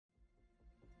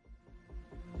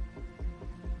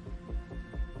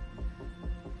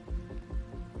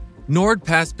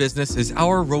NordPass Business is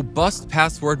our robust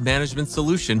password management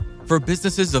solution for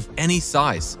businesses of any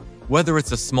size, whether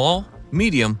it's a small,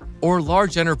 medium, or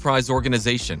large enterprise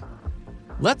organization.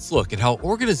 Let's look at how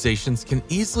organizations can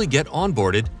easily get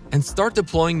onboarded and start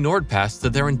deploying NordPass to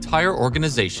their entire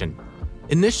organization.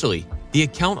 Initially, the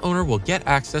account owner will get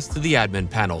access to the admin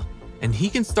panel, and he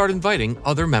can start inviting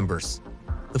other members.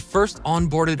 The first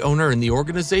onboarded owner in the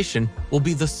organization will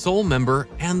be the sole member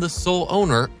and the sole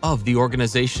owner of the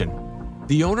organization.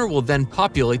 The owner will then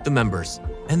populate the members,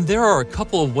 and there are a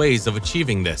couple of ways of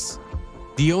achieving this.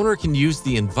 The owner can use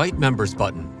the Invite Members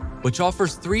button, which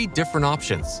offers 3 different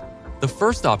options. The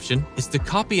first option is to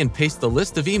copy and paste the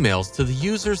list of emails to the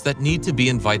users that need to be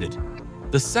invited.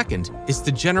 The second is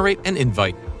to generate an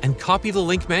invite and copy the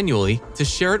link manually to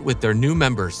share it with their new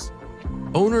members.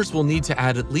 Owners will need to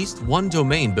add at least one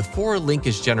domain before a link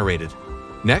is generated.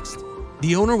 Next,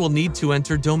 the owner will need to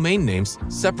enter domain names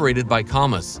separated by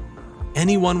commas.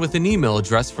 Anyone with an email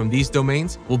address from these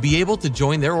domains will be able to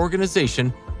join their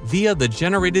organization via the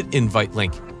generated invite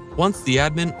link once the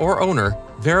admin or owner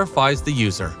verifies the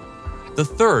user. The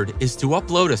third is to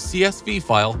upload a CSV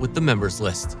file with the members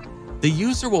list. The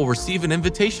user will receive an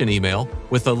invitation email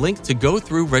with a link to go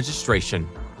through registration.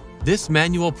 This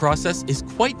manual process is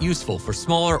quite useful for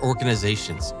smaller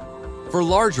organizations. For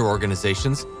larger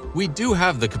organizations, we do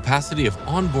have the capacity of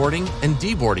onboarding and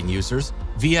deboarding users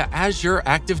via Azure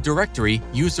Active Directory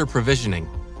user provisioning.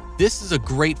 This is a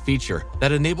great feature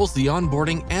that enables the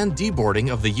onboarding and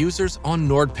deboarding of the users on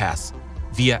NordPass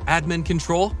via admin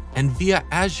control and via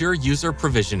Azure user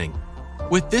provisioning.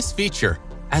 With this feature,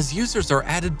 as users are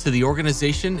added to the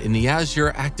organization in the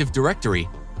Azure Active Directory,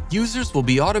 users will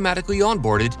be automatically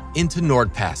onboarded into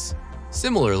NordPass.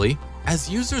 Similarly, as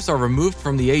users are removed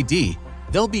from the AD,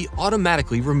 they'll be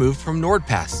automatically removed from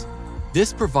NordPass.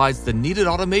 This provides the needed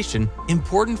automation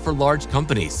important for large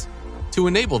companies. To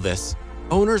enable this,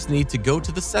 owners need to go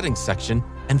to the Settings section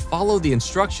and follow the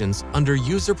instructions under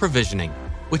User Provisioning,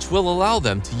 which will allow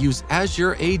them to use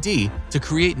Azure AD to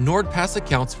create NordPass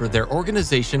accounts for their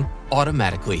organization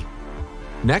automatically.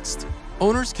 Next,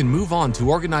 owners can move on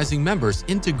to organizing members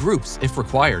into groups if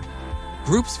required.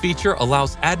 Groups feature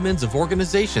allows admins of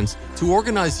organizations to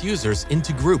organize users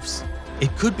into groups.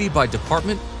 It could be by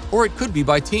department or it could be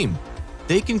by team.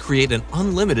 They can create an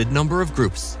unlimited number of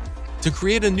groups. To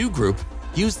create a new group,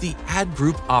 use the Add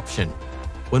Group option.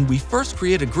 When we first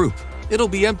create a group, it'll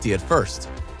be empty at first.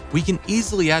 We can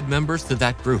easily add members to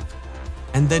that group.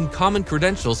 And then common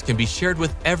credentials can be shared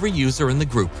with every user in the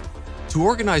group. To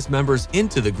organize members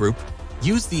into the group,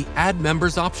 use the Add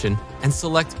Members option and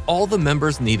select all the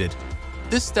members needed.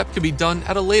 This step can be done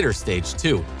at a later stage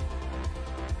too.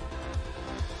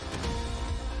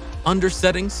 Under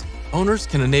Settings, owners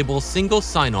can enable Single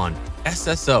Sign-On,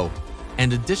 SSO,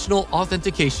 and additional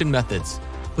authentication methods,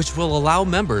 which will allow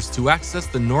members to access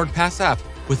the NordPass app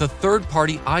with a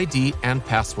third-party ID and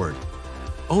password.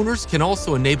 Owners can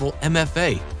also enable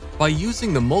MFA by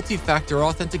using the Multi-Factor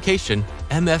Authentication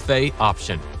MFA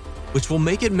option, which will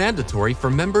make it mandatory for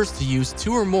members to use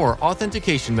 2 or more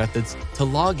authentication methods to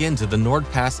log into the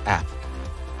NordPass app.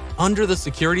 Under the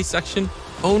Security section,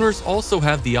 owners also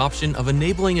have the option of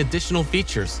enabling additional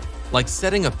features, like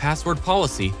setting a password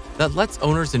policy that lets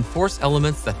owners enforce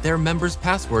elements that their members'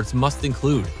 passwords must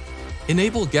include.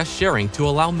 Enable guest sharing to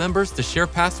allow members to share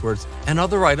passwords and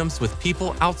other items with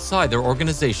people outside their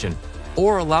organization,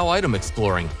 or allow item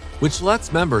exploring, which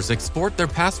lets members export their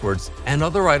passwords and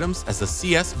other items as a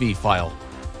CSV file.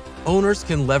 Owners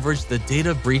can leverage the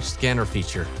Data Breach Scanner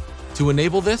feature. To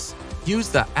enable this, use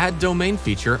the Add Domain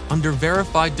feature under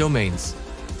Verified Domains.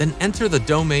 Then enter the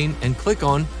domain and click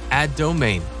on Add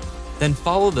Domain. Then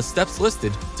follow the steps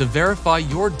listed to verify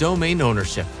your domain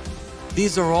ownership.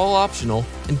 These are all optional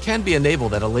and can be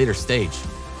enabled at a later stage.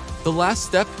 The last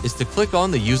step is to click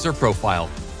on the user profile.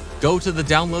 Go to the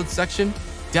Download section,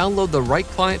 download the right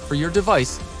client for your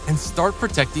device, and start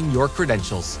protecting your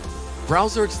credentials.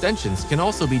 Browser extensions can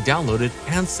also be downloaded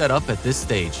and set up at this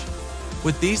stage.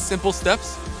 With these simple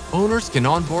steps, owners can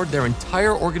onboard their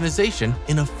entire organization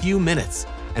in a few minutes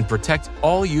and protect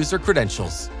all user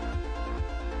credentials.